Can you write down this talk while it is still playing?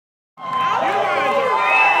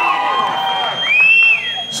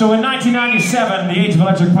So in 1997, the Age of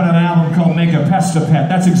Electric put out an album called Make a Pest a Pet.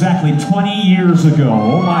 That's exactly 20 years ago.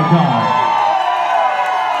 Oh my God.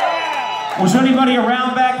 Was anybody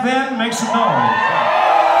around back then? Make some noise. All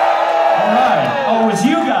right. Oh, it was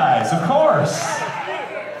you guys, of course.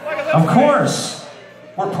 Of course.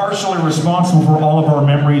 We're partially responsible for all of our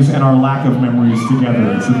memories and our lack of memories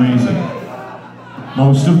together. It's amazing.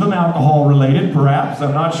 Most of them alcohol related, perhaps,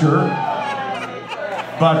 I'm not sure.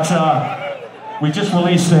 But we just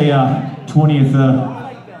released a 20th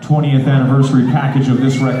anniversary package of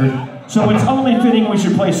this record. So it's only fitting we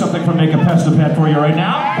should play something from Make a Pest a Pet for you right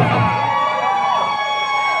now.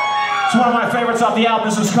 It's one of my favorites off the album.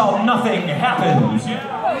 This is called Nothing Happens.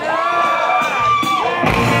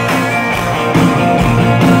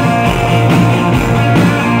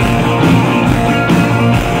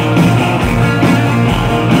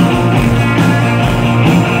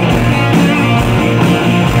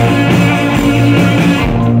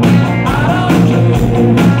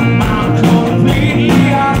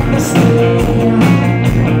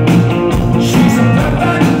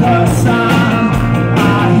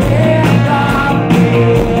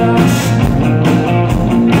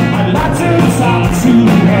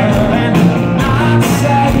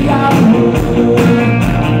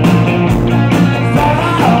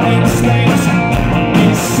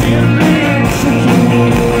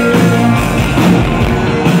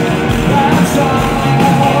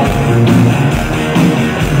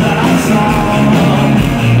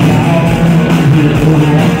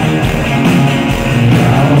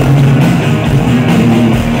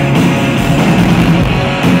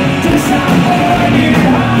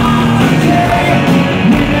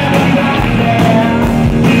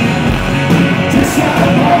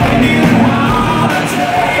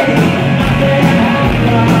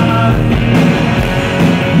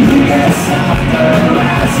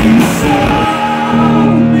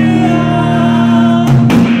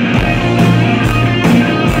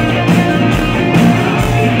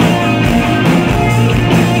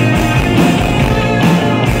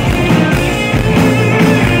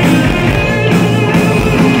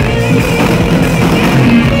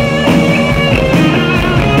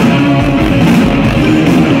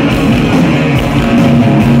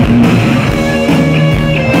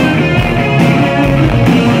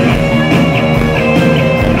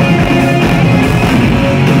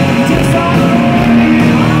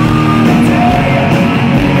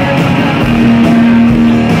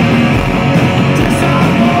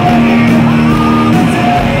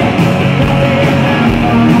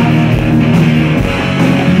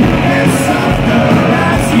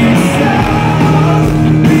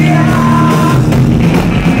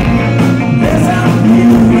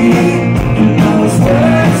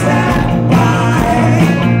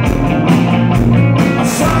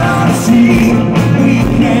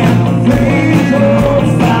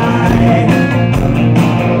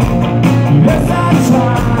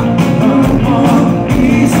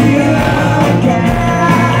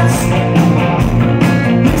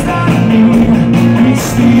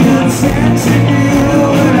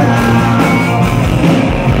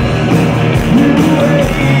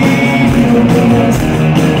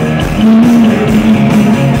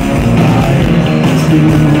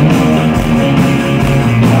 You